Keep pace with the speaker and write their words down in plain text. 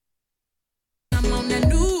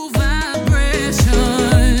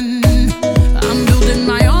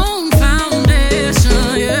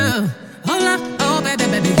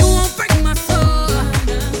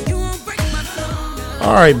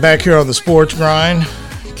All right, back here on the Sports Grind.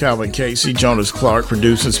 Calvin Casey, Jonas Clark,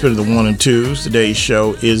 producing Spin of the 1 and 2s. Today's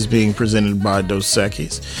show is being presented by Dos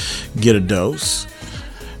Equis. Get a dose.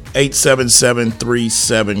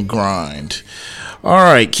 877-37-GRIND. All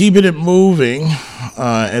right, keeping it moving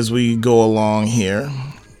as we go along here.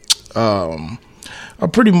 I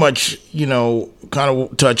pretty much, kind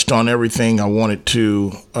of touched on everything I wanted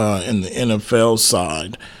to in the NFL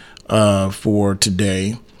side for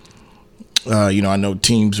today. I know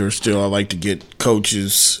teams are still, I like to get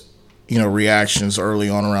coaches, reactions early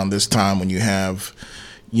on around this time when you have,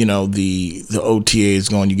 the OTAs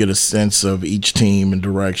going, you get a sense of each team and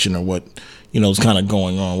direction or what, is kind of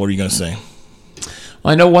going on. What are you going to say?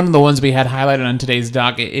 Well, I know one of the ones we had highlighted on today's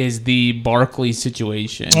docket is the Barkley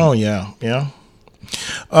situation. Oh, yeah.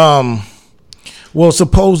 Well,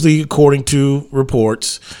 supposedly, according to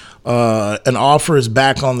reports, an offer is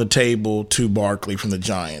back on the table to Barkley from the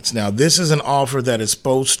Giants. Now, this is an offer that is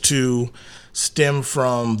supposed to stem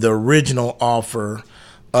from the original offer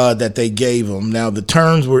that they gave him. Now, the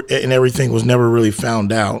terms were and everything was never really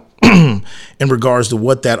found out in regards to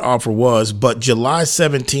what that offer was. But July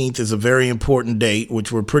 17th is a very important date,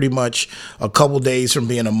 which we're pretty much a couple days from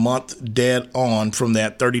being a month dead on from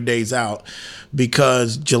that, 30 days out,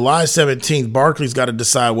 because July 17th, Barkley's got to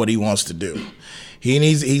decide what he wants to do.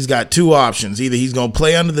 He's got two options. Either he's going to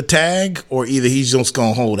play under the tag or either he's just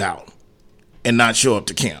going to hold out and not show up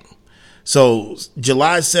to camp. So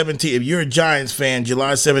July 17th, if you're a Giants fan,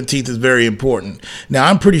 July 17th is very important. Now,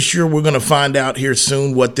 I'm pretty sure we're going to find out here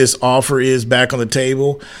soon what this offer is back on the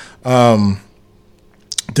table. To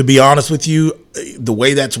be honest with you, the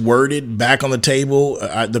way that's worded, back on the table,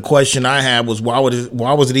 the question I had was why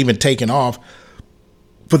was it even taken off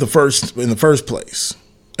in the first place?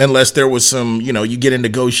 Unless there was some, you get in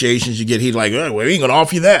negotiations, he's like, oh, we ain't going to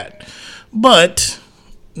offer you that. But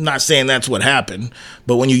not saying that's what happened.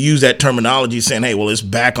 But when you use that terminology saying, hey, well, it's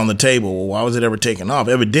back on the table. Well, why was it ever taken off?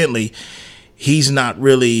 Evidently, he's not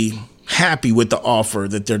really happy with the offer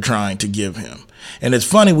that they're trying to give him. And it's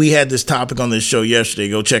funny, we had this topic on this show yesterday.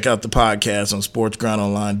 Go check out the podcast on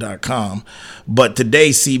sportsgrindonline.com. But today,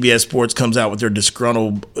 CBS Sports comes out with their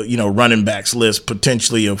disgruntled, running backs list,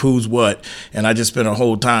 potentially of who's what. And I just spent a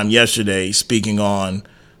whole time yesterday speaking on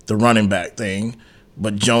the running back thing.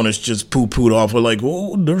 But Jonas just poo-pooed off. We're like,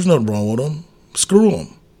 well, there's nothing wrong with them. Screw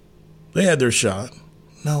them. They had their shot.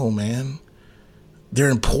 No, man. They're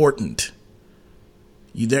important.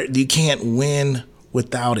 You can't win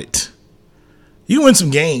without it. You can win some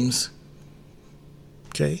games,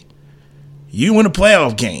 okay? You win a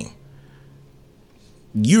playoff game.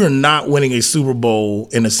 You're not winning a Super Bowl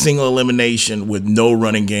in a single elimination with no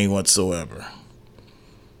running game whatsoever.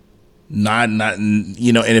 And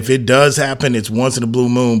if it does happen, it's once in a blue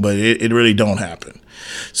moon, but it really don't happen.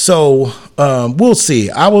 So we'll see.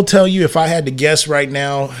 I will tell you, if I had to guess right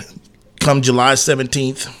now, come July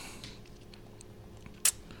 17th,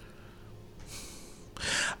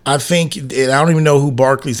 I think, and I don't even know who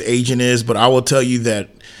Barkley's agent is, but I will tell you that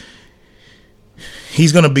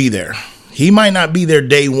he's going to be there. He might not be there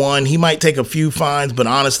day one. He might take a few fines, but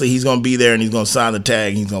honestly, he's going to be there and he's going to sign the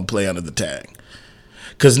tag and he's going to play under the tag.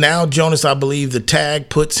 Because now, Jonas, I believe the tag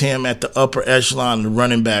puts him at the upper echelon of the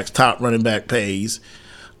running backs, top running back pays.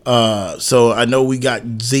 So I know we got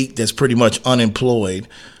Zeke that's pretty much unemployed.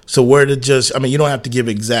 So you don't have to give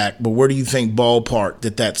exact, but where do you think ballpark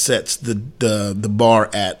that sets the bar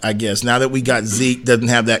at, I guess, now that we got Zeke doesn't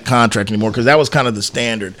have that contract anymore, because that was kind of the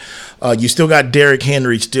standard. You still got Derrick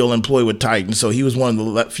Henry still employed with Titans, so he was one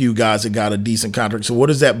of the few guys that got a decent contract. So what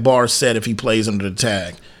does that bar set if he plays under the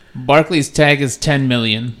tag? Barkley's tag is $10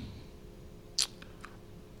 million.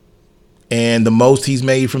 And the most he's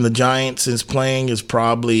made from the Giants since playing is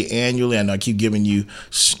probably annually, and I keep giving you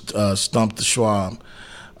Stump the Schwab.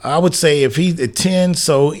 I would say if he's at 10,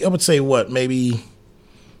 so I would say maybe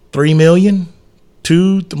 $3 million,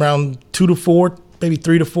 around 2 to 4, maybe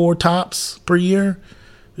 3 to 4 tops per year.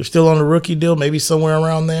 They're still on the rookie deal, maybe somewhere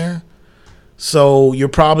around there. So you're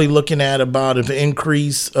probably looking at about an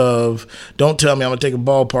increase of, don't tell me I'm going to take a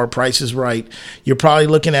ballpark, Price is Right. You're probably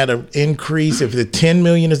looking at an increase, if the $10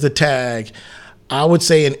 million is the tag, I would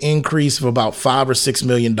say an increase of about $5 or $6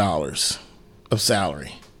 million of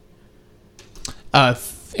salary.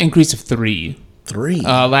 Increase of 3. 3.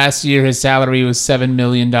 Last year, his salary was $7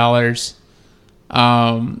 million.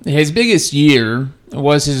 His biggest year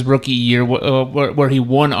was his rookie year, where he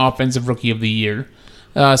won Offensive Rookie of the Year.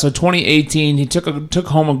 So 2018, he took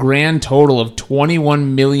home a grand total of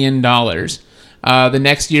 $21 million. The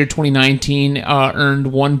next year, 2019, earned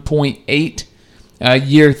 1.8.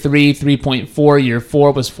 Year 3, 3.4. Year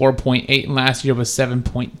 4 was 4.8, and last year was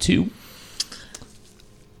 7.2.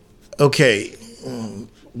 Okay.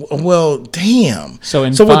 Well, damn. So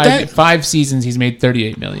in five seasons, he's made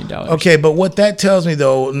 $38 million. Okay, but what that tells me,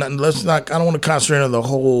 though, I don't want to concentrate on the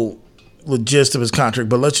whole gist of his contract,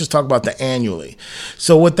 but let's just talk about the annually.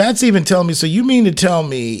 So what that's even telling me, so you mean to tell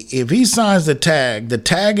me if he signs the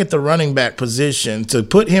tag at the running back position to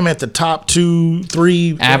put him at the top 2,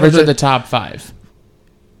 3, average of the top 5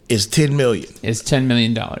 is $10 million. Is $10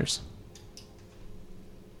 million.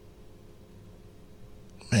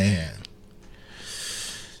 Man.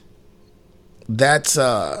 That's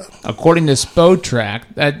according to Spotrac,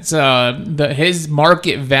 that's his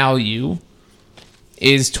market value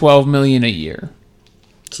is $12 million a year.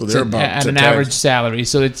 So they're about at an average salary.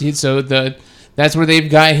 So that's where they've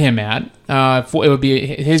got him at. It would be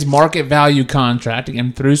his market value contract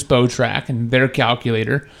again through Spotrac and their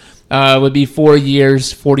calculator would be 4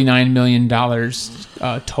 years, $49 million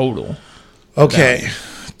total. Okay, value.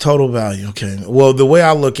 Total value. Okay. Well, the way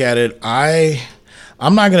I look at it,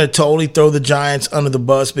 I'm not going to totally throw the Giants under the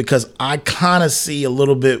bus because I kind of see a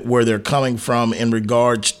little bit where they're coming from in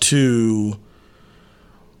regards to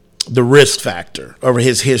the risk factor over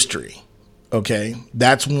his history. Okay,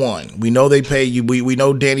 that's one. We know they pay you. We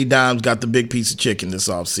know Danny Dimes got the big piece of chicken this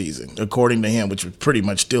offseason, according to him, which was pretty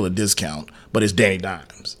much still a discount, but it's Danny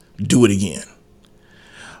Dimes. Do it again.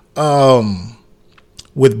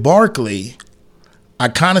 With Barkley, I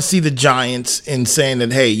kind of see the Giants in saying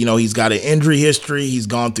that, hey, he's got an injury history. He's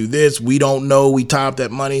gone through this. We don't know. We tie up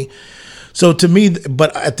that money. So to me,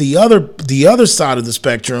 but at the other side of the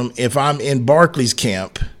spectrum, if I'm in Barkley's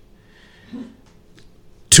camp,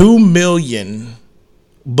 $2 million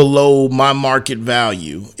below my market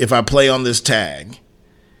value if I play on this tag.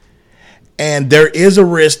 And there is a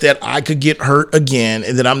risk that I could get hurt again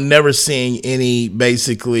and that I'm never seeing any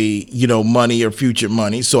basically, money or future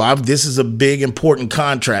money. So this is a big, important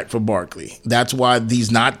contract for Barkley. That's why he's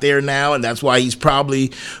not there now. And that's why he's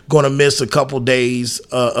probably going to miss a couple days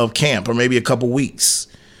of camp or maybe a couple weeks.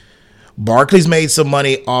 Barkley's made some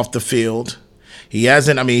money off the field. He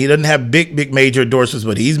hasn't. I mean, he doesn't have big major endorsements,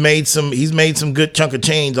 but he's made some good chunk of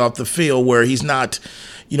change off the field where he's not,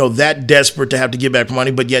 that desperate to have to get back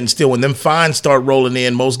money. But yet, and still, when them fines start rolling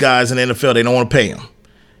in, most guys in the NFL they don't want to pay him,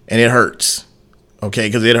 and it hurts. Okay,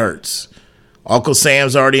 because it hurts. Uncle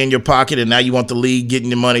Sam's already in your pocket, and now you want the league getting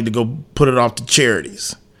the money to go put it off to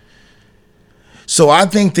charities. So I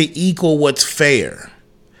think to equal what's fair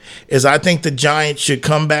is I think the Giants should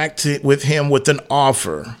come back with him with an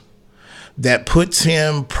offer that puts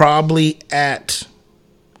him probably at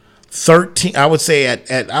 13. I would say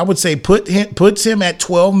puts him at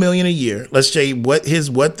 $12 million a year. Let's say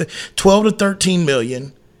the 12 to 13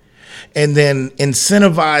 million, and then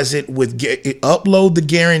incentivize it with upload the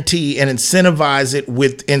guarantee and incentivize it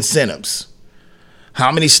with incentives. How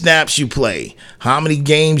many snaps you play, how many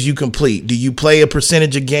games you complete, do you play a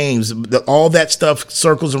percentage of games? All that stuff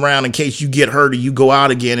circles around in case you get hurt or you go out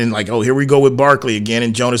again and here we go with Barkley again.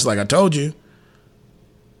 And Jonas, I told you.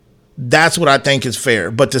 That's what I think is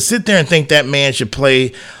fair. But to sit there and think that man should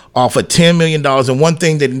play off of $10 million, and one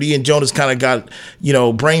thing that me and Jonas kind of got,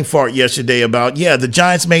 brain fart yesterday about, the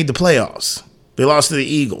Giants made the playoffs. They lost to the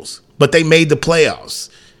Eagles, but they made the playoffs.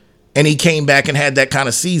 And he came back and had that kind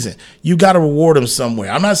of season. You got to reward him somewhere.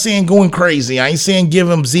 I'm not saying going crazy. I ain't saying give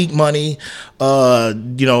him Zeke money,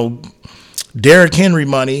 Derrick Henry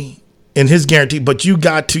money in his guarantee. But you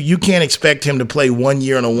can't expect him to play 1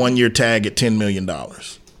 year on a 1 year tag at $10 million.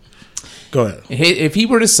 Go ahead. If he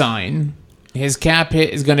were to sign, his cap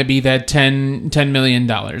hit is going to be that $10 million.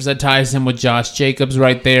 That ties him with Josh Jacobs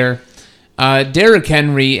right there. Derrick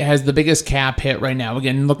Henry has the biggest cap hit right now.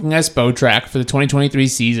 Again, looking at Spotrac for the 2023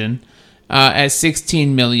 season at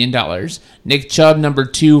 $16 million. Nick Chubb, number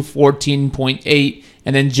 2, 14.8.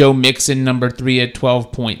 And then Joe Mixon, number 3 at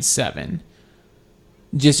 12.7.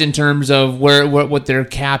 Just in terms of what their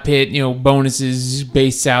cap hit, bonuses,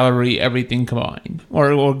 base salary, everything combined.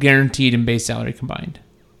 Or guaranteed and base salary combined.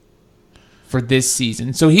 For this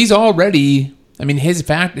season. So he's already,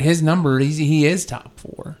 his number, he is top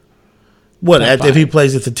 4. What, if he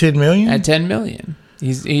plays at the $10 million? At $10 million.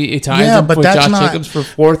 He ties up with Josh Jacobs for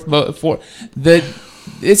fourth.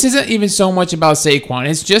 This isn't even so much about Saquon.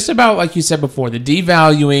 It's just about, like you said before, the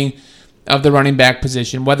devaluing of the running back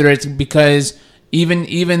position. Whether it's because even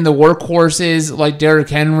the workhorses like Derrick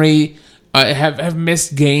Henry have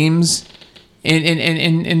missed games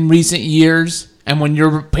in recent years. And when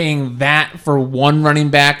you're paying that for one running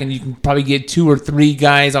back and you can probably get 2 or 3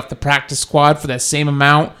 guys off the practice squad for that same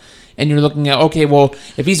amount, and you're looking at, okay, well,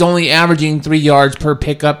 if he's only averaging 3 yards per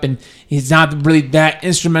pickup and he's not really that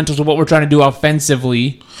instrumental to what we're trying to do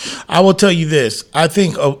offensively. I will tell you this. I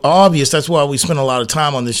think obvious. That's why we spent a lot of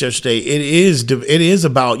time on this yesterday. It is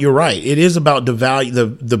about. You're right. It is about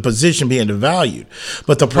the position being devalued.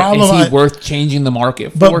 But the problem is he worth changing the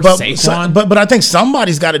market for Saquon? But I think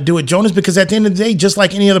somebody's got to do it, Jonas, because at the end of the day, just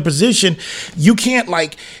like any other position, you can't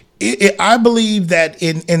I believe that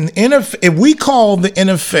in NFL, if we call the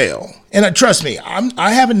NFL, and trust me,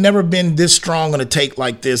 I haven't never been this strong on a take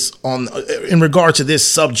like this in regard to this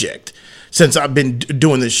subject since I've been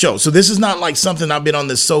doing this show. So this is not like something I've been on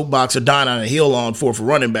this soapbox or dying on a hill on for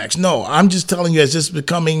running backs. No, I'm just telling you, as this is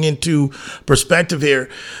coming into perspective here,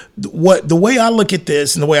 the way I look at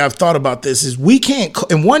this and the way I've thought about this is we can't,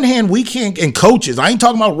 in one hand, we can't, and coaches, I ain't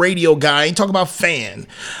talking about radio guy, I ain't talking about fan.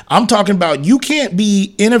 I'm talking about you can't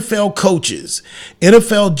be NFL coaches,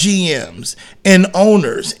 NFL GMs, and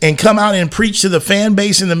owners and come out and preach to the fan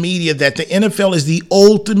base and the media that the NFL is the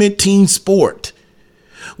ultimate team sport.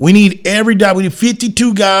 We need we need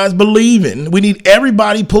 52 guys believing. We need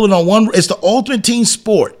everybody pulling on one. It's the ultimate team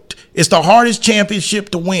sport. It's the hardest championship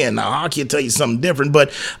to win. Now, hockey will tell you something different,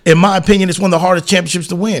 but in my opinion, it's one of the hardest championships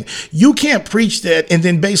to win. You can't preach that and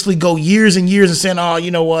then basically go years and years and saying, oh,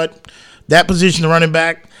 you know what? That position of running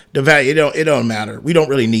back, the value, it don't matter. We don't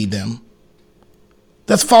really need them.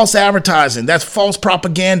 That's false advertising. That's false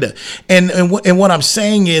propaganda. And what I'm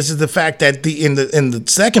saying is the fact that in the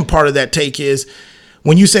second part of that take is,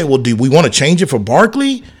 when you say, well, do we want to change it for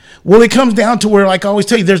Barkley? Well, it comes down to where, like I always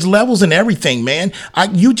tell you, there's levels in everything, man.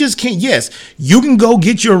 You just can't. Yes, you can go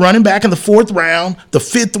get your running back in the 4th round, the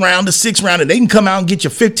 5th round, the 6th round, and they can come out and get you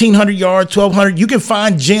 1,500 yards, 1,200. You can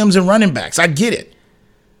find gems in running backs. I get it.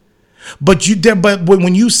 But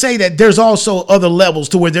when you say that, there's also other levels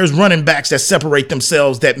to where there's running backs that separate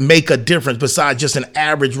themselves that make a difference besides just an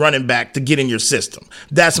average running back to get in your system.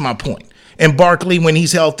 That's my point. And Barkley, when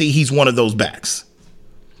he's healthy, he's one of those backs.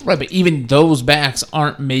 Right, but even those backs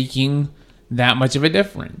aren't making that much of a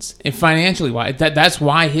difference, and financially wise. That's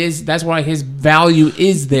why his value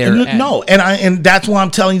is there. And that's why I'm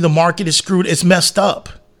telling you the market is screwed. It's messed up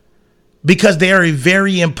because they are a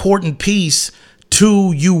very important piece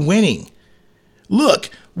to you winning. Look,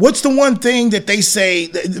 what's the one thing that they say?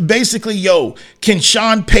 Basically, can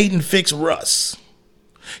Sean Payton fix Russ?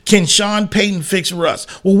 Can Sean Payton fix Russ?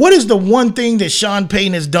 Well, what is the one thing that Sean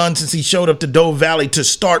Payton has done since he showed up to Dove Valley to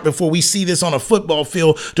start before we see this on a football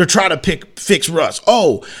field to try to fix Russ?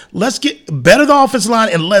 Oh, let's get better the offensive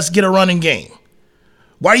line and let's get a running game.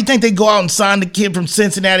 Why do you think they go out and sign the kid from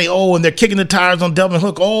Cincinnati? Oh, and they're kicking the tires on Delvin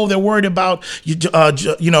Hook. Oh, they're worried about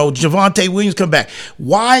Javonte Williams come back.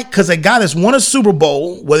 Why? Because they got us won a Super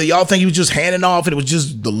Bowl. Whether y'all think he was just handing off and it was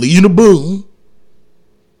just the Legion of Boom.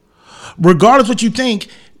 Regardless what you think,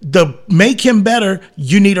 to make him better,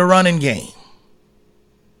 you need a running game.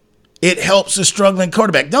 It helps the struggling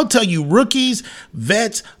quarterback. They'll tell you rookies,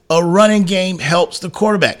 vets, a running game helps the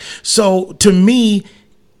quarterback. So to me,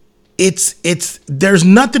 there's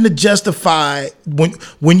nothing to justify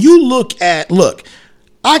when you look,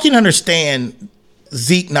 I can understand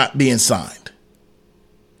Zeke not being signed.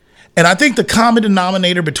 And I think the common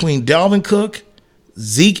denominator between Dalvin Cook,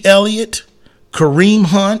 Zeke Elliott, Kareem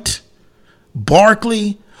Hunt,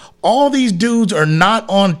 Barkley, all these dudes are not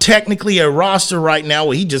on technically a roster right now.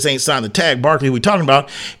 Well, he just ain't signed the tag. Barkley, we're talking about,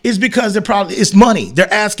 is because it's money.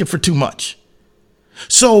 They're asking for too much.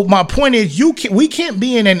 So my point is, we can't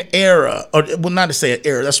be in an era, not to say an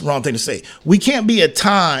era, that's the wrong thing to say. We can't be a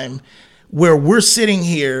time where we're sitting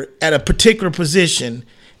here at a particular position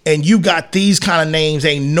and you got these kind of names,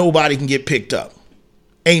 ain't nobody can get picked up.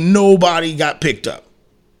 Ain't nobody got picked up.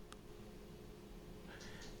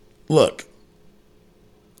 Look.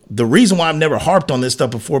 The reason why I've never harped on this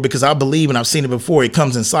stuff before, because I believe, and I've seen it before, it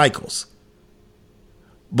comes in cycles.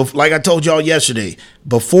 But like I told y'all yesterday,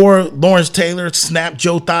 before Lawrence Taylor snapped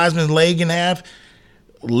Joe Theismann's leg in half,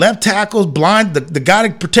 left tackles, blind, the guy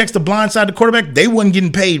that protects the blind side of the quarterback, they wasn't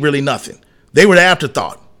getting paid really nothing. They were the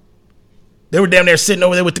afterthought. They were damn near sitting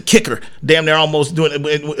over there with the kicker, damn near almost doing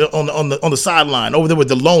it on the sideline, over there with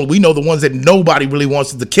the lone. We know the ones that nobody really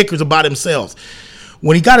wants, the kickers are by themselves.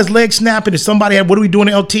 When he got his leg snapping, if somebody had, what are we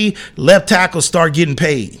doing LT? Left tackles start getting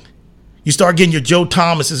paid. You start getting your Joe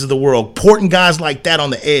Thomases of the world, important guys like that on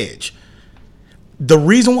the edge. The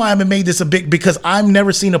reason why I haven't made this a big, because I've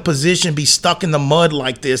never seen a position be stuck in the mud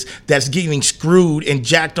like this that's getting screwed and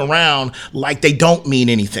jacked around like they don't mean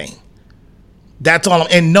anything. That's all.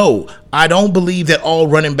 And no, I don't believe that all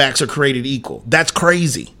running backs are created equal. That's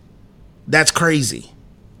crazy. That's crazy.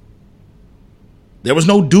 There was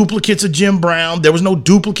no duplicates of Jim Brown. There was no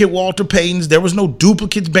duplicate Walter Paytons. There was no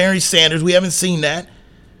duplicates Barry Sanders. We haven't seen that.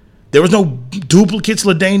 There was no duplicates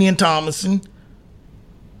LaDainian Tomlinson.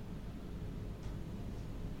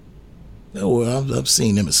 Oh, well, I've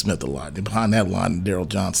seen him at Smith a lot. Behind that line, Daryl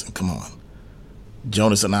Johnson. Come on.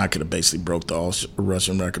 Jonas and I could have basically broke the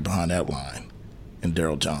all-rushing record behind that line and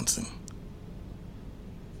Daryl Johnson.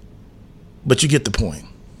 But you get the point.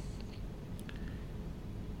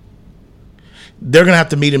 They're going to have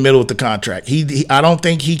to meet in the middle with the contract. I don't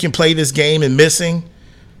think he can play this game and missing,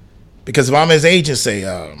 because if I'm his agent, say,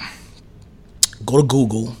 go to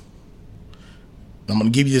Google. I'm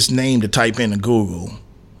going to give you this name to type into Google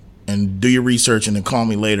and do your research and then call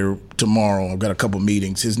me later tomorrow. I've got a couple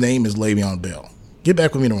meetings. His name is Le'Veon Bell. Get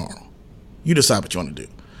back with me tomorrow. You decide what you want to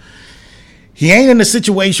do. He ain't in a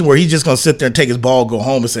situation where he's just going to sit there and take his ball, go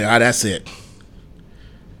home and say, that's it.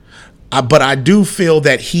 But I do feel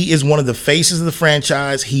that he is one of the faces of the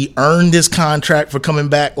franchise. He earned this contract for coming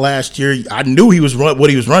back last year. I knew he was what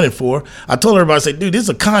he was running for. I told everybody, I said, dude, this is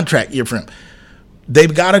a contract year for him.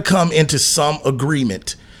 They've got to come into some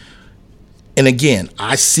agreement. And again,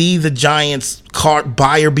 I see the Giants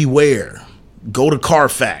buyer beware. Go to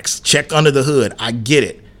Carfax. Check under the hood. I get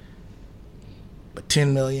it. But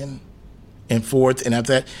 $10 million and fourth, and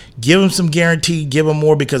after that, give him some guarantee. Give him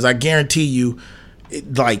more, because I guarantee you,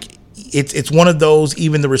 it's one of those,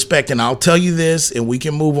 even the respect. And I'll tell you this, and we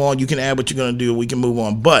can move on. You can add what you're going to do. We can move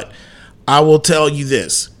on. But I will tell you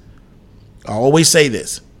this. I always say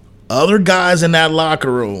this. Other guys in that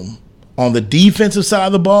locker room on the defensive side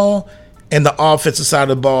of the ball and the offensive side of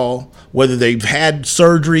the ball, whether they've had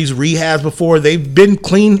surgeries, rehabs before, they've been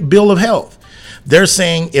clean bill of health. They're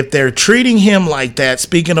saying if they're treating him like that,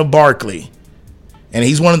 speaking of Barkley, and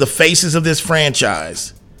he's one of the faces of this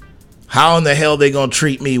franchise, how in the hell are they going to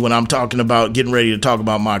treat me when I'm talking about getting ready to talk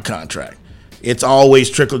about my contract? It's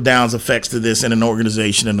always trickle-down effects to this in an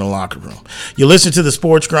organization, in the locker room. You listen to the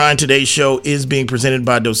Sports Grind. Today's show is being presented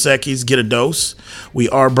by Dos Equis. Get a dose. We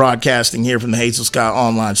are broadcasting here from the Hazel Sky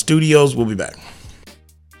Online Studios. We'll be back.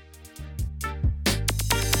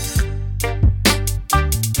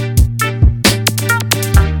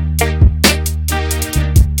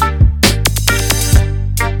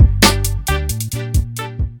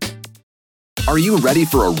 Are you ready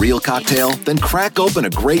for a real cocktail? Then crack open a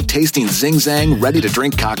great tasting Zing Zang ready to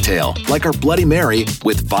drink cocktail, like our Bloody Mary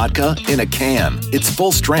with vodka in a can. It's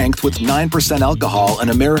full strength with 9% alcohol and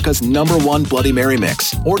America's #1 Bloody Mary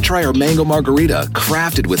mix. Or try our Mango Margarita,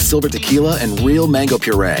 crafted with silver tequila and real mango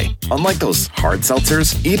puree. Unlike those hard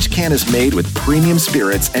seltzers, each can is made with premium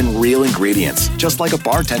spirits and real ingredients, just like a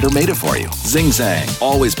bartender made it for you. Zing Zang,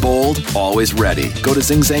 always bold, always ready. Go to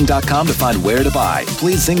zingzang.com to find where to buy.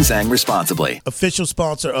 Please Zing Zang responsibly. Official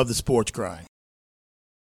sponsor of the Sports Grind.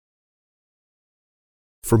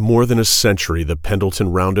 For more than a century, the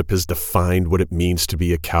Pendleton Roundup has defined what it means to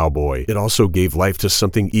be a cowboy. It also gave life to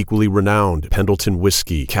something equally renowned, Pendleton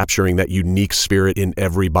whiskey, capturing that unique spirit in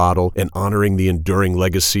every bottle and honoring the enduring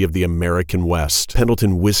legacy of the American West.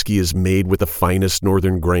 Pendleton whiskey is made with the finest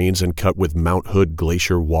northern grains and cut with Mount Hood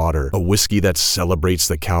Glacier water, a whiskey that celebrates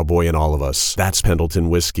the cowboy in all of us. That's Pendleton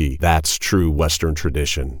whiskey. That's true Western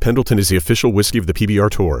tradition. Pendleton is the official whiskey of the PBR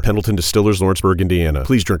Tour. Pendleton Distillers, Lawrenceburg, Indiana.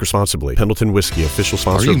 Please drink responsibly. Pendleton whiskey, official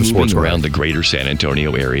sponsor. Are you of the Sports moving Grind. around the greater San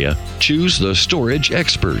Antonio area? Choose the storage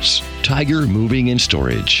experts, Tiger Moving and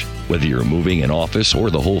Storage. Whether you're moving an office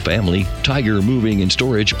or the whole family, Tiger Moving and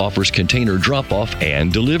Storage offers container drop-off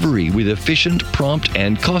and delivery with efficient, prompt,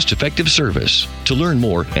 and cost-effective service. To learn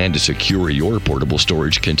more and to secure your portable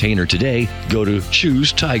storage container today, go to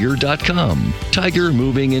ChooseTiger.com. Tiger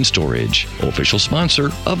Moving and Storage, official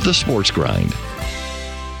sponsor of the Sports Grind.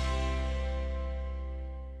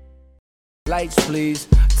 Lights, please.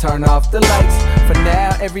 Turn off the lights. For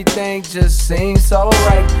now, everything just seems so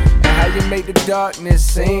right. And how you make the darkness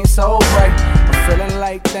seem so bright. I'm feeling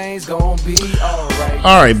like things gon' be alright.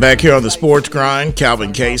 All right, back here on the Sports Grind,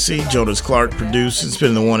 Calvin Casey, Jonas Clark producing,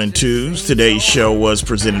 spinning the 1 and 2s. Today's show was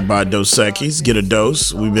presented by Dos Equis. Get a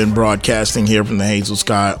dose. We've been broadcasting here from the Hazel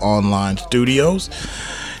Sky Online Studios.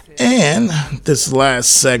 And this last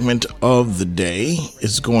segment of the day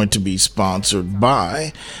is going to be sponsored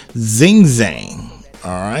by Zing Zang.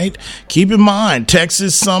 All right. Keep in mind,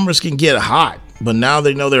 Texas summers can get hot, but now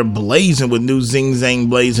they know they're blazing with new Zing Zang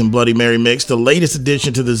Blazing Bloody Mary Mix. The latest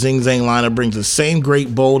addition to the Zing Zang lineup brings the same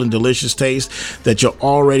great, bold, and delicious taste that you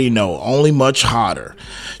already know, only much hotter.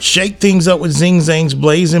 Shake things up with Zing Zang's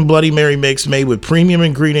Blazing Bloody Mary Mix, made with premium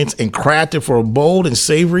ingredients and crafted for a bold and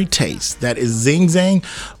savory taste. That is Zing Zang,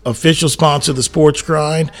 official sponsor of the Sports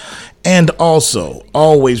Grind. And also,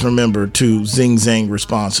 always remember to Zing Zang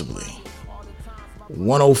responsibly.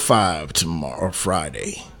 105 tomorrow or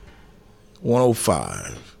Friday.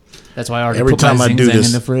 105. That's why I already put my Zing Zang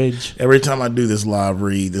in the fridge. Every time I do this live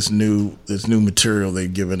read, this new material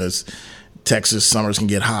they've given us, Texas summers can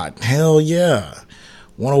get hot. Hell yeah.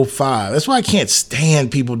 105. That's why I can't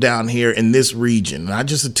stand people down here in this region. Not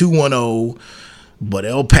just the 210, but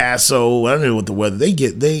El Paso. I don't know what the weather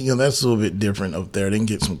that's a little bit different up there. They can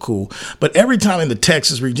get some cool. But every time in the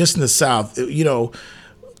Texas region, just in the South,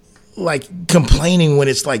 like complaining when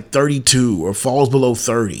it's like 32 or falls below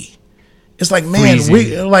 30. It's like, man,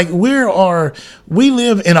 we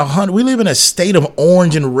live in a state of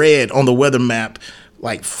orange and red on the weather map,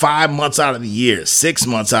 like 5 months out of the year, 6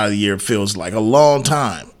 months out of the year. It feels like a long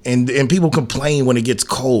time, and people complain when it gets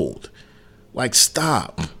cold. Like,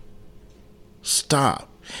 stop.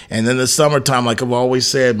 And then the summertime, like I've always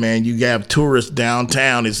said, man, you have tourists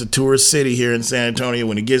downtown. It's a tourist city here in San Antonio.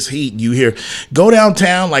 When it gets heat, you hear, go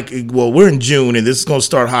downtown. Like, well, we're in June, and this is going to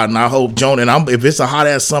start hot. And I hope if it's a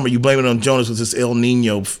hot-ass summer, you blame it on Jonas with this El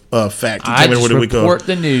Nino fact. I just report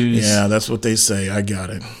the news. Yeah, that's what they say. I got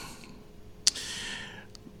it.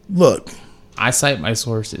 Look. I cite my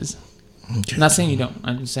sources. Okay. I'm not saying you don't.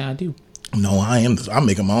 I'm just saying I do. No, I am. I'm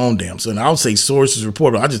making my own damn son. I'll say sources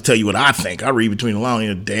report, but I just tell you what I think. I read between the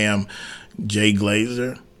lines. Damn Jay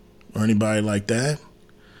Glazer or anybody like that.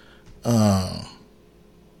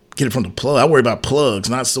 Get it from the plug. I worry about plugs,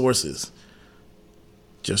 not sources.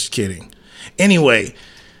 Just kidding. Anyway,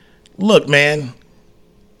 look, man.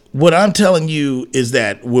 What I'm telling you is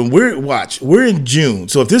that when we're in June.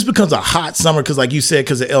 So if this becomes a hot summer, because like you said,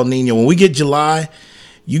 because of El Nino, when we get July.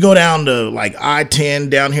 You go down to like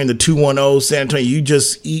I-10 down here in the 210 San Antonio. You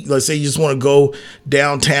just eat. Let's say you just want to go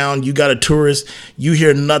downtown. You got a tourist. You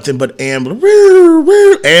hear nothing but ambulance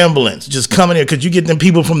just coming in because you get them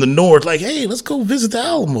people from the north. Like, hey, let's go visit the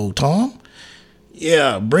Alamo, Tom.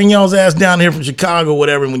 Yeah, bring y'all's ass down here from Chicago,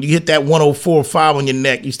 whatever. And when you hit that 104.5 on your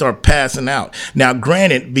neck, you start passing out. Now,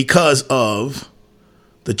 granted, because of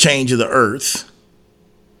the change of the earth.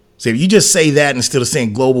 So if you just say that instead of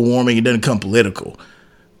saying global warming, it doesn't come political.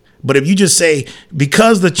 But if you just say,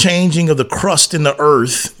 because the changing of the crust in the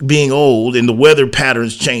earth being old and the weather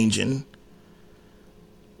patterns changing,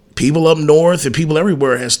 people up north and people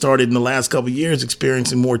everywhere has started in the last couple of years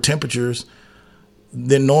experiencing more temperatures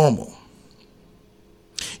than normal.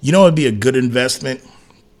 You know, it'd be a good investment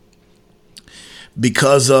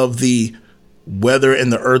because of the weather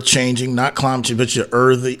and the earth changing, not climate change, but your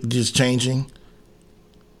earth just changing.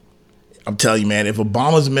 I'm telling you, man, if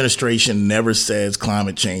Obama's administration never says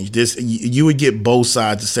climate change, you would get both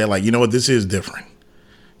sides to say, like, you know what, this is different.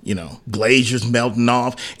 You know, glaciers melting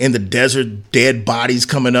off in the desert, dead bodies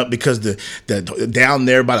coming up because the down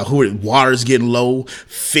there by the water's getting low,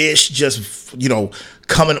 fish just,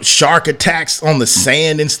 coming up, shark attacks on the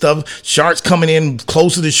sand and stuff, sharks coming in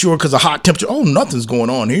close to the shore because of hot temperature. Oh, nothing's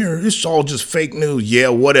going on here. It's all just fake news. Yeah,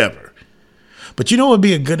 whatever. But you know what would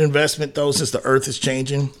be a good investment, though, since the earth is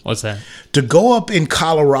changing? What's that? To go up in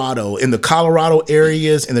Colorado, in the Colorado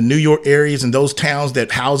areas, in the New York areas, in those towns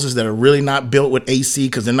houses that are really not built with AC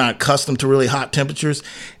because they're not accustomed to really hot temperatures,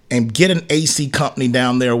 and get an AC company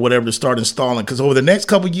down there or whatever to start installing. Because over the next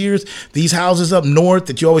couple of years, these houses up north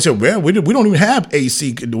that you always say, well, we don't even have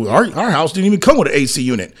AC. Our house didn't even come with an AC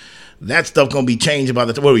unit. That stuff going to be changing by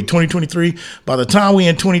 2023? By the time we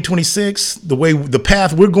in 2026, the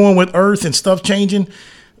path we're going with Earth and stuff changing,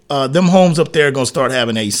 them homes up there are going to start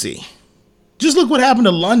having AC. Just look what happened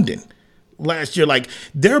to London last year. Like,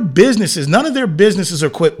 their businesses, none of their businesses are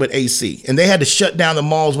equipped with AC. And they had to shut down the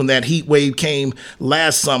malls when that heat wave came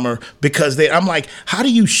last summer because I'm like, how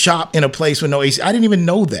do you shop in a place with no AC? I didn't even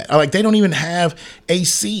know that. They don't even have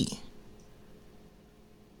AC.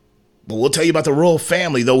 But we'll tell you about the royal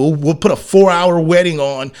family, though. We'll put a 4-hour wedding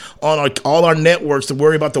on all our networks to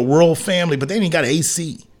worry about the royal family, but they ain't got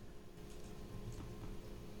AC.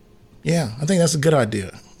 Yeah, I think that's a good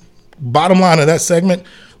idea. Bottom line of that segment,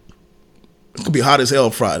 it's going to be hot as hell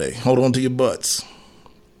Friday. Hold on to your butts.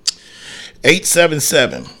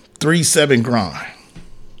 877-37-GRIND.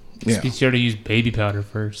 Yeah. Be sure to use baby powder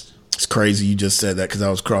first. It's crazy you just said that because I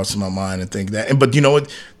was crossing my mind and thinking that. But you know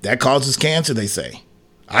what? That causes cancer, they say.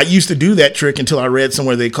 I used to do that trick until I read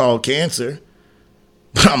somewhere they call cancer.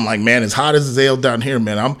 But I'm like, man, as hot as it's hell down here,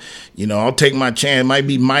 man, I'll take my chance. It might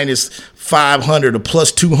be minus 500 or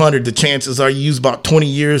plus 200. The chances are you use about 20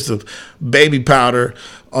 years of baby powder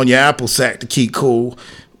on your apple sack to keep cool.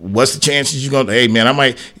 What's the chances you're going to, hey,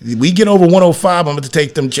 man, we get over 105, I'm going to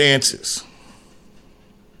take them chances.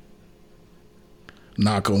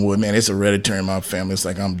 Knock on wood, man, it's hereditary in my family. It's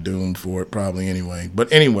like I'm doomed for it probably anyway.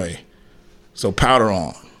 But anyway. So powder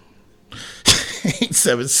on.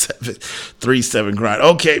 877-37 grind.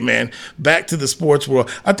 Okay, man. Back to the sports world.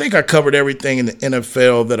 I think I covered everything in the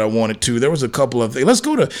NFL that I wanted to. There was a couple of things. Let's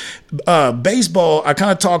go to baseball. I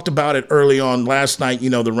kind of talked about it early on last night. You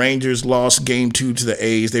know, the Rangers lost game 2 to the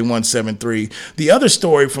A's. They won 7-3. The other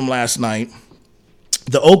story from last night,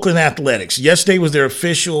 the Oakland Athletics. Yesterday was their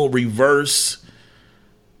official reverse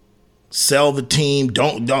sell the team.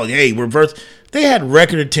 Hey, reverse. They had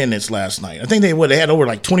record attendance last night. I think they had over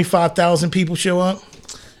like 25,000 people show up.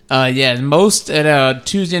 Yeah, most at a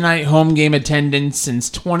Tuesday night home game attendance since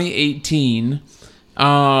 2018.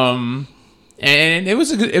 And it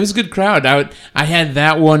was a good crowd. I had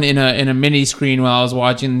that one in a mini screen while I was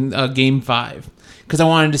watching Game 5 because I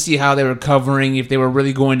wanted to see how they were covering, if they were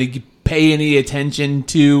really going to pay any attention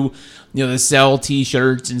to the sell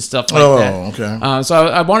T-shirts and stuff like that. Oh, okay. So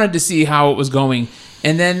I wanted to see how it was going.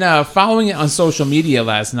 And then following it on social media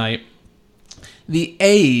last night, the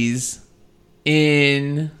A's,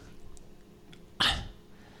 in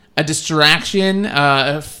a distraction,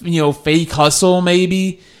 fake hustle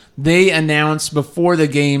maybe, they announced before the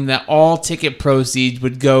game that all ticket proceeds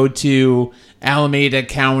would go to Alameda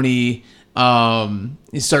County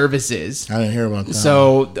services. I didn't hear about that.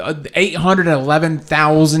 So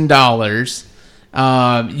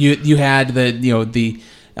 $811,000. You had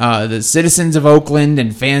the citizens of Oakland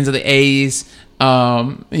and fans of the A's,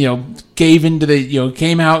 came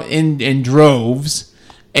out in droves,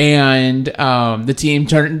 and the team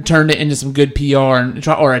turned it into some good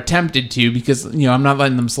PR or attempted to, because I'm not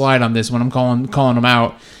letting them slide on this one. I'm calling them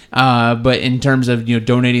out. But in terms of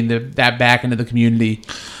donating that back into the community,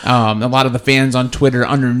 a lot of the fans on Twitter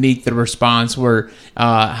underneath the response were,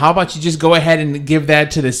 "How about you just go ahead and give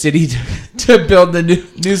that to the city to build the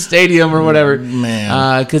new stadium or whatever?"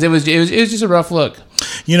 Man, because it was just a rough look.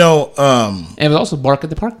 And it was also Bark at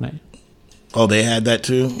the Park night. Oh, they had that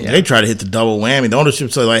too? Yeah. They try to hit the double whammy. The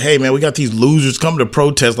ownership said, like, hey, man, we got these losers coming to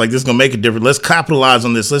protest. Like, this is going to make a difference. Let's capitalize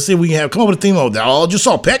on this. Let's see if we can come up with a theme of that. Oh, just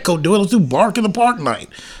saw Petco do it. Let's do Bark in the Park night.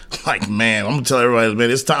 Like, man, I'm going to tell everybody,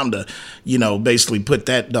 man, it's time to, basically put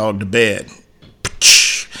that dog to bed.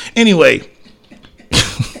 Anyway,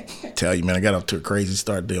 tell you, man, I got off to a crazy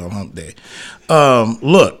start there on hump day.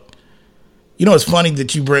 Look. It's funny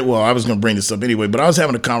that you bring, well, I was going to bring this up anyway, but I was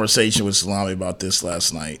having a conversation with Salami about this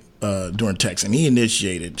last night during text, and he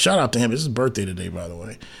initiated. Shout out to him. It's his birthday today, by the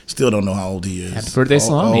way. Still don't know how old he is. Happy birthday,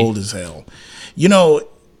 Salami. Old as hell.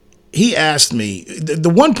 He asked me, the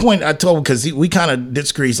one point I told him, because we kind of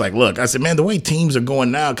disagree, he's like, look, I said, man, the way teams are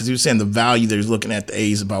going now, because he was saying the value that he's looking at the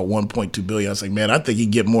A's about $1.2 billion. I was like, man, I think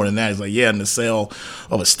he'd get more than that. He's like, yeah, in the sale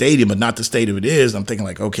of a stadium, but not the stadium it is. I'm thinking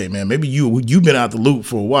like, okay, man, maybe you've been out the loop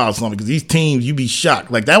for a while, Salami, because these teams, you'd be shocked.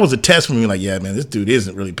 Like, that was a test for me. Like, yeah, man, this dude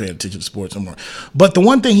isn't really paying attention to sports anymore. But the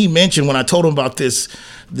one thing he mentioned when I told him about this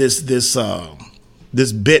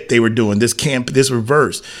bit they were doing, this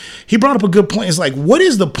reverse, he brought up a good point. It's like, what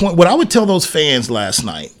is the point? What I would tell those fans last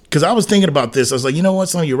night, because I was thinking about this, I was like, you know what,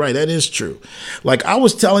 son, you're right, that is true. Like, I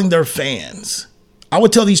was telling their fans, I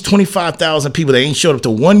would tell these 25,000 people that ain't showed up to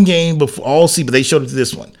one game before all season, but they showed up to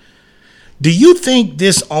this one. Do you think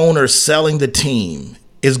this owner selling the team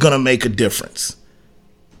is going to make a difference?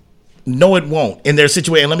 No, it won't in their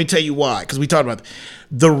situation. And let me tell you why, because we talked about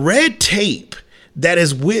the red tape that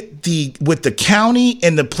is with the county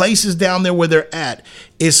and the places down there where they're at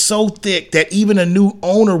is so thick that even a new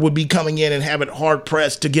owner would be coming in and have it hard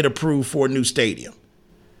pressed to get approved for a new stadium.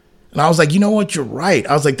 And I was like, you know what? You're right.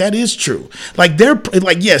 I was like, that is true. Like,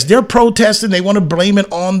 yes, they're protesting. They want to blame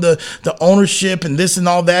it on the ownership and this and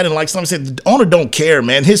all that. And like someone said, the owner don't care,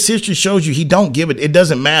 man. His history shows you he don't give it. It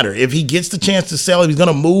doesn't matter. If he gets the chance to sell, if he's going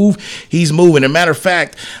to move, he's moving. As a matter of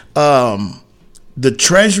fact, the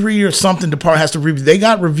Treasury or something department has to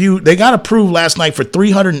review. They got approved last night for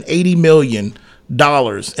 $380 million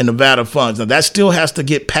in Nevada funds. Now that still has to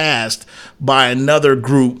get passed by another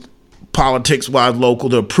group, politics-wise local,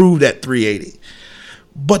 to approve that 380.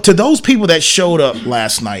 But to those people that showed up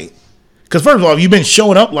last night, because first of all, if you've been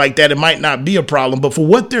showing up like that, it might not be a problem. But for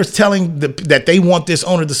what they're telling that they want this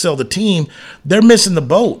owner to sell the team, they're missing the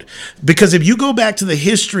boat. Because if you go back to the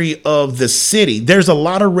history of the city, there's a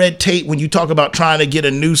lot of red tape when you talk about trying to get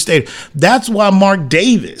a new stadium. That's why Mark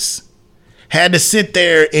Davis had to sit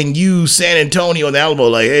there and use San Antonio and the Alamo,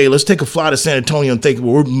 like, hey, let's take a fly to San Antonio and think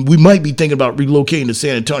we might be thinking about relocating to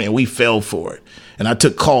San Antonio. We fell for it. And I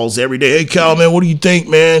took calls every day. Hey, Cal, man, what do you think,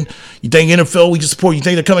 man? You think NFL we can support? You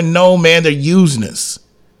think they're coming? No, man, they're using us.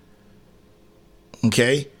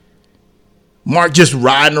 Okay? Mark just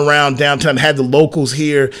riding around downtown, had the locals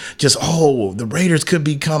here, just, the Raiders could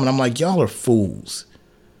be coming. I'm like, y'all are fools.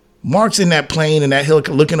 Mark's in that plane and that hill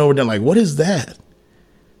looking over there like, what is that?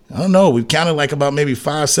 I don't know. We've counted like about maybe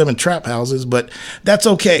 5-7 trap houses, but that's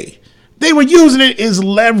okay. They were using it as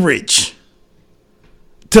leverage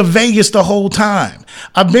to Vegas the whole time.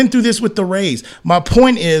 I've been through this with the Rays. My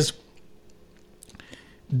point is,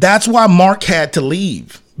 that's why Mark had to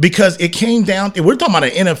leave, because it came down, we're talking about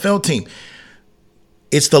an NFL team.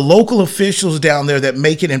 It's the local officials down there that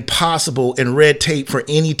make it impossible and red tape for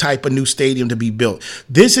any type of new stadium to be built.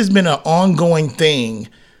 This has been an ongoing thing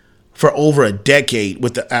for over a decade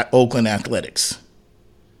with the Oakland Athletics.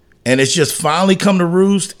 And it's just finally come to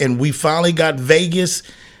roost, and we finally got Vegas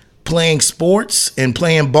playing sports and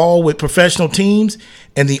playing ball with professional teams,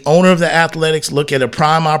 and the owner of the Athletics look at a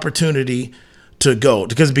prime opportunity to go.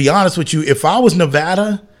 Because to be honest with you, if I was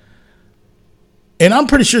Nevada, and I'm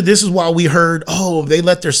pretty sure this is why we heard,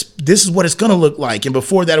 this is what it's going to look like. And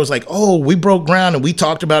before that, it was like, we broke ground and we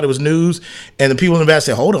talked about it, was news. And the people in Nevada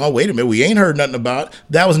said, hold on, wait a minute, we ain't heard nothing about it.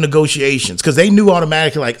 That was negotiations, because they knew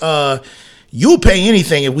automatically, like, you'll pay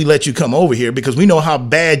anything if we let you come over here, because we know how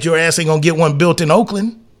bad your ass ain't going to get one built in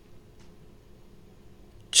Oakland.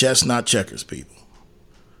 Chestnut checkers, people.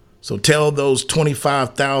 So tell those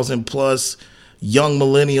 25,000 plus young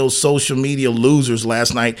millennial social media losers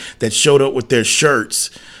last night that showed up with their shirts,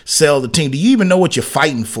 sell the team. Do you even know what you're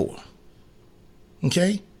fighting for?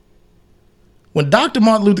 Okay? When Dr.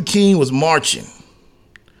 Martin Luther King was marching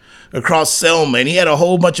across Selma and he had a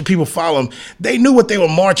whole bunch of people follow him, they knew what they were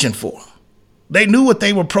marching for. They knew what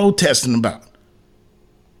they were protesting about.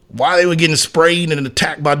 Why they were getting sprayed and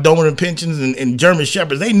attacked by Doberman Pinschers and German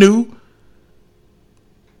Shepherds. They knew.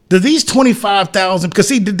 Do these 25,000, because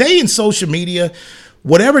see, today in social media,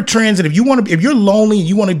 whatever trends, and if you're lonely and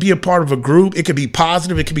you want to be a part of a group, it could be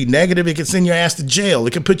positive, it could be negative, it could send your ass to jail,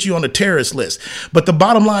 it could put you on a terrorist list. But the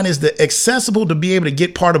bottom line is that accessible to be able to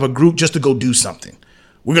get part of a group just to go do something.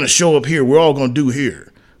 We're going to show up here. We're all going to do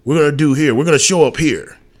here. We're going to do here. We're going to show up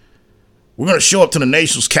here. We're going to show up to the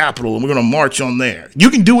nation's capital and we're going to march on there. You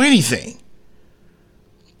can do anything.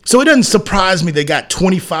 So it doesn't surprise me they got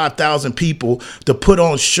 25,000 people to put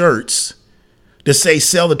on shirts to say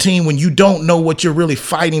sell the team when you don't know what you're really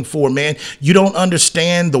fighting for, man. You don't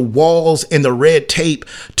understand the walls and the red tape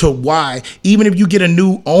to why, even if you get a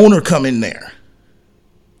new owner come in there.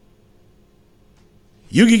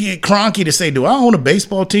 You could get Kroenke to say, do I own a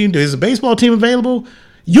baseball team? Is a baseball team available?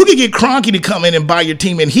 You could get Kroenke to come in and buy your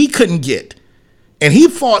team, and he couldn't get. And he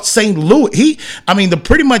fought St. Louis.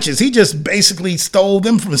 Pretty much is he just basically stole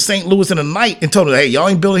them from St. Louis in a night and told them, hey, y'all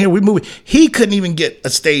ain't building here, we moving. He couldn't even get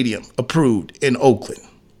a stadium approved in Oakland.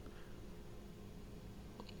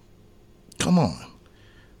 Come on.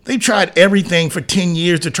 They tried everything for 10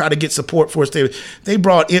 years to try to get support for a stadium. They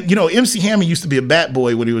brought in, MC Hammer used to be a bat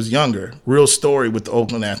boy when he was younger. Real story with the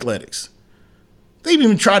Oakland Athletics. They've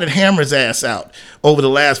even tried to hammer his ass out over the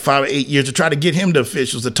last 5 or 8 years to try to get him to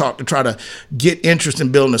officials to talk, to try to get interest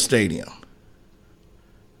in building a stadium.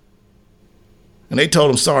 And they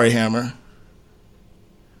told him, sorry, Hammer.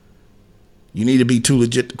 You need to be too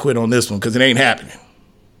legit to quit on this one because it ain't happening.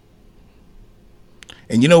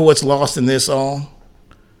 And you know what's lost in this all?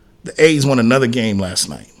 The A's won another game last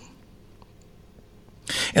night.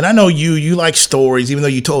 And I know you like stories, even though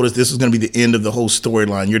you told us this was going to be the end of the whole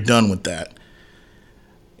storyline. You're done with that.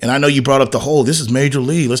 And I know you brought up this is Major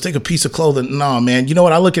League. Let's take a piece of clothing. No, man. You know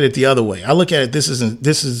what? I look at it the other way. I look at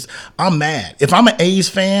it, I'm mad. If I'm an A's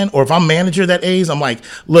fan or if I'm manager of that A's, I'm like,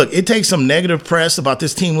 look, it takes some negative press about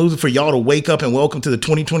this team losing for y'all to wake up and welcome to the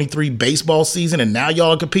 2023 baseball season, and now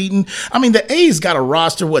y'all are competing. The A's got a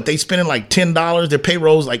roster, they spending like $10. Their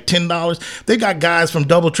payroll's like $10. They got guys from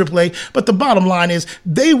double AAA. But the bottom line is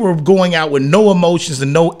they were going out with no emotions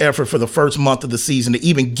and no effort for the first month of the season to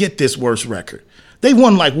even get this worst record. They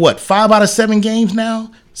won 5 out of 7 games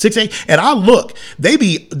now, 6, 8. And I look, they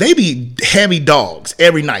be heavy dogs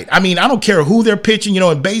every night. I don't care who they're pitching.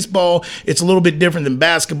 In baseball, it's a little bit different than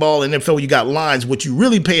basketball. In NFL, you got lines. What you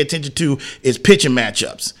really pay attention to is pitching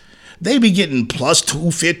matchups. They be getting plus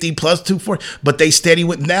 250, plus 240, but they steady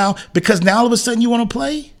with now because now all of a sudden you want to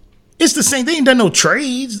play? It's the same. They ain't done no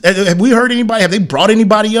trades. Have we heard anybody? Have they brought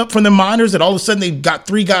anybody up from the minors that all of a sudden they've got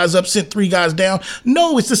 3 guys up, sent 3 guys down?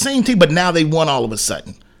 No, it's the same team, but now they won all of a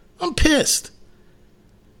sudden. I'm pissed.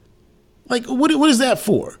 What is that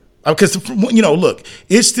for? Because, look,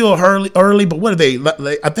 it's still early, but what are they?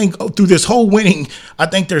 I think through this whole winning, I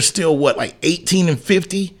think they're still,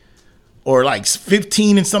 18-50? Or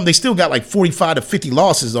 15 and something. They still got 45 to 50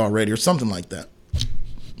 losses already or something like that.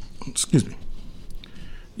 Excuse me.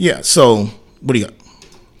 Yeah, so what do you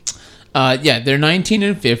got? They're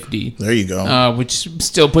 19-50. There you go. Which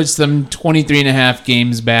still puts them 23.5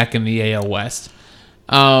 games back in the AL West.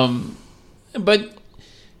 But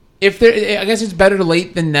I guess it's better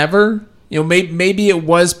late than never. Maybe it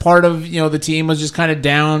was part of, the team was just kind of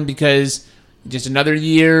down because just another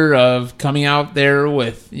year of coming out there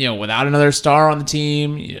with, without another star on the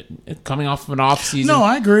team, coming off of an off season. No,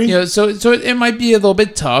 I agree. So it might be a little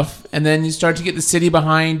bit tough, and then you start to get the city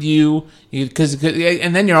behind you,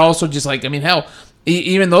 and then you're also just like, I mean, hell,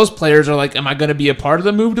 even those players are like, am I going to be a part of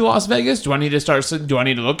the move to Las Vegas? Do I need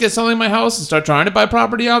to look at selling my house and start trying to buy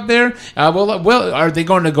property out there? Well, are they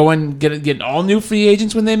going to go and get all new free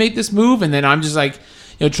agents when they make this move? And then I'm just like,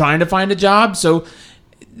 trying to find a job. So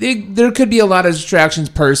there could be a lot of distractions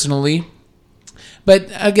personally. But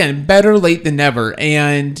again, better late than never.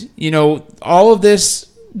 And, all of this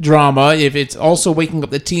drama, if it's also waking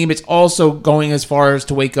up the team, it's also going as far as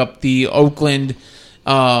to wake up the Oakland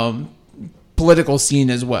political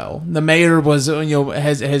scene as well. The mayor was,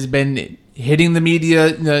 has been hitting the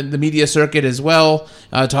media circuit as well,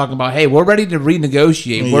 talking about, hey, we're ready to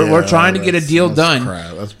renegotiate. We're trying to get a deal done.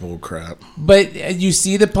 That's bull crap. But you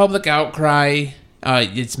see the public outcry.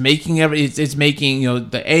 It's making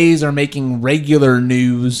the A's are making regular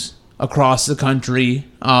news across the country.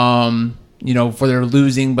 For their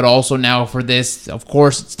losing, but also now for this. Of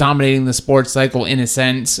course, it's dominating the sports cycle in a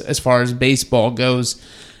sense as far as baseball goes.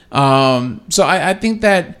 So I think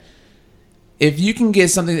that if you can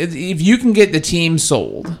get the team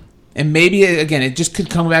sold, and maybe again, it just could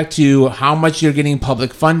come back to how much you're getting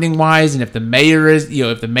public funding wise, and if the mayor is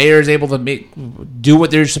able to do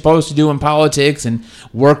what they're supposed to do in politics and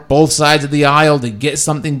work both sides of the aisle to get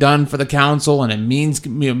something done for the council, and it means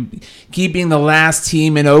keeping the last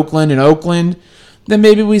team in Oakland, then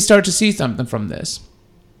maybe we start to see something from this.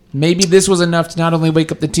 Maybe this was enough to not only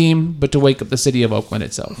wake up the team, but to wake up the city of Oakland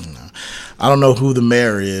itself. I don't know who the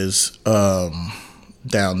mayor is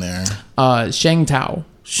down there. Sheng Tao.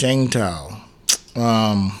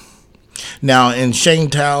 Now, in Sheng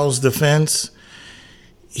Tao's defense,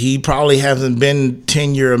 he probably hasn't been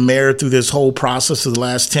tenure a mayor through this whole process of the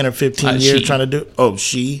last 10 or 15 years trying to do. Oh,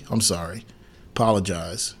 I'm sorry.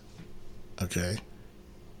 Apologize. Okay.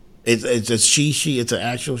 It's a she. It's an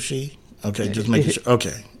actual she. Okay, just making sure.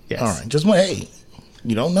 Okay. Yes. All right. Hey,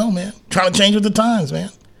 you don't know, man. Trying to change with the times, man.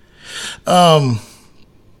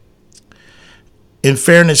 In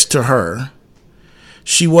fairness to her,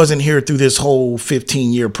 she wasn't here through this whole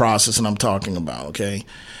 15-year process and I'm talking about, okay?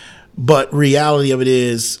 But reality of it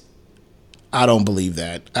is, I don't believe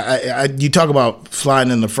that. You talk about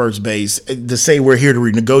flying in the first base. To say we're here to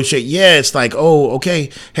renegotiate, yeah, it's like, oh, okay.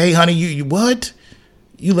 Hey, honey, you what?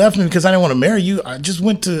 You left me because I didn't want to marry you. I just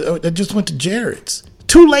went to Jared's.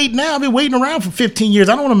 Too late now. I've been waiting around for 15 years.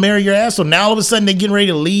 I don't want to marry your ass. So now all of a sudden they're getting ready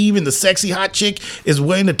to leave and the sexy hot chick is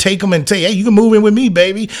willing to take them and say, hey, you can move in with me,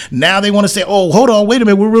 baby. Now they want to say, oh, hold on, wait a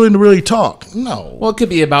minute. We're willing to really talk. No. Well, it could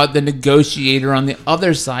be about the negotiator on the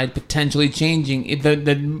other side potentially changing.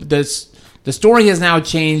 The story has now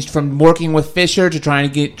changed from working with Fisher to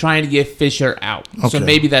trying to get Fisher out. Okay. So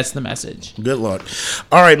maybe that's the message. Good luck.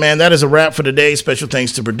 All right, man. That is a wrap for today. Special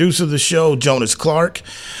thanks to producer of the show, Jonas Clark,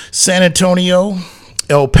 San Antonio,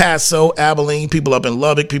 El Paso, Abilene, people up in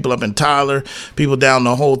Lubbock, people up in Tyler, people down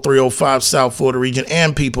the whole 305 South Florida region,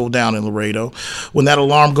 and people down in Laredo. When that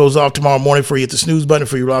alarm goes off tomorrow morning before you hit the snooze button,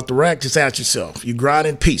 before you're off the rack, just ask yourself, you grind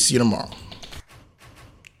in peace. See you tomorrow.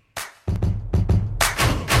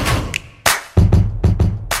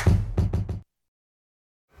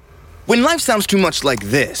 When life sounds too much like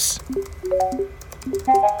this,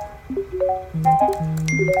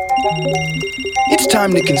 it's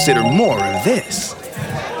time to consider more of this.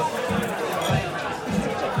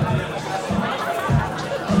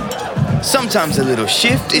 Sometimes a little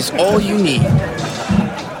shift is all you need.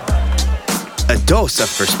 A dose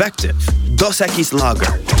of perspective. Dos Equis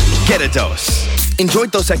Lager. Get a dose. Enjoy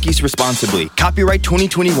Dos Equis responsibly. Copyright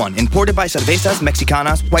 2021. Imported by Cervezas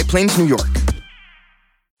Mexicanas, White Plains, New York.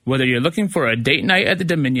 Whether you're looking for a date night at the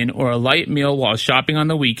Dominion or a light meal while shopping on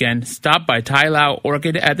the weekend, stop by Thai Lao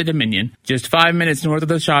Orchid at the Dominion. Just 5 minutes north of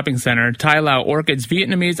the shopping center, Thai Lao Orchid's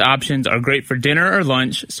Vietnamese options are great for dinner or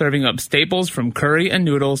lunch, serving up staples from curry and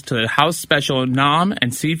noodles to the house special Nam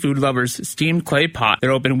and seafood lovers' steamed clay pot. They're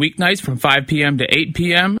open weeknights from 5 p.m. to 8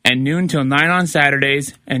 p.m. and noon till 9 on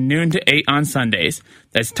Saturdays and noon to 8 on Sundays.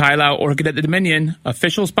 That's Thai Lao Orchid at the Dominion,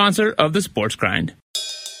 official sponsor of the Sports Grind.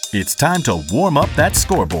 It's time to warm up that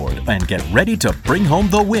scoreboard and get ready to bring home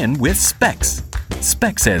the win with Specs.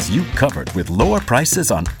 Specs has you covered with lower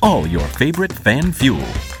prices on all your favorite fan fuel.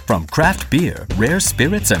 From craft beer, rare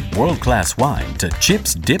spirits, and world-class wine to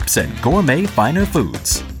chips, dips, and gourmet finer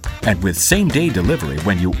foods. And with same-day delivery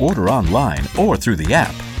when you order online or through the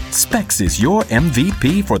app, Specs is your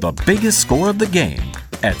MVP for the biggest score of the game.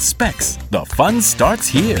 At Specs, the fun starts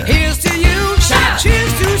here. Here's to you,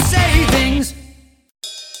 cheers to savings.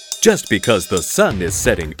 Just because the sun is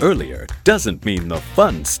setting earlier doesn't mean the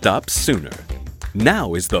fun stops sooner.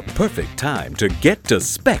 Now is the perfect time to get to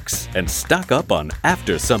Specs and stock up on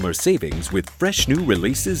after-summer savings with fresh new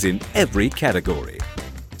releases in every category.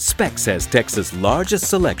 Specs has Texas' largest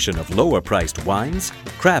selection of lower-priced wines,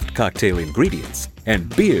 craft cocktail ingredients,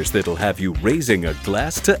 and beers that'll have you raising a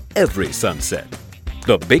glass to every sunset.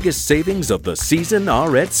 The biggest savings of the season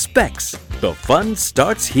are at Specs. The fun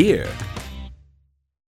starts here.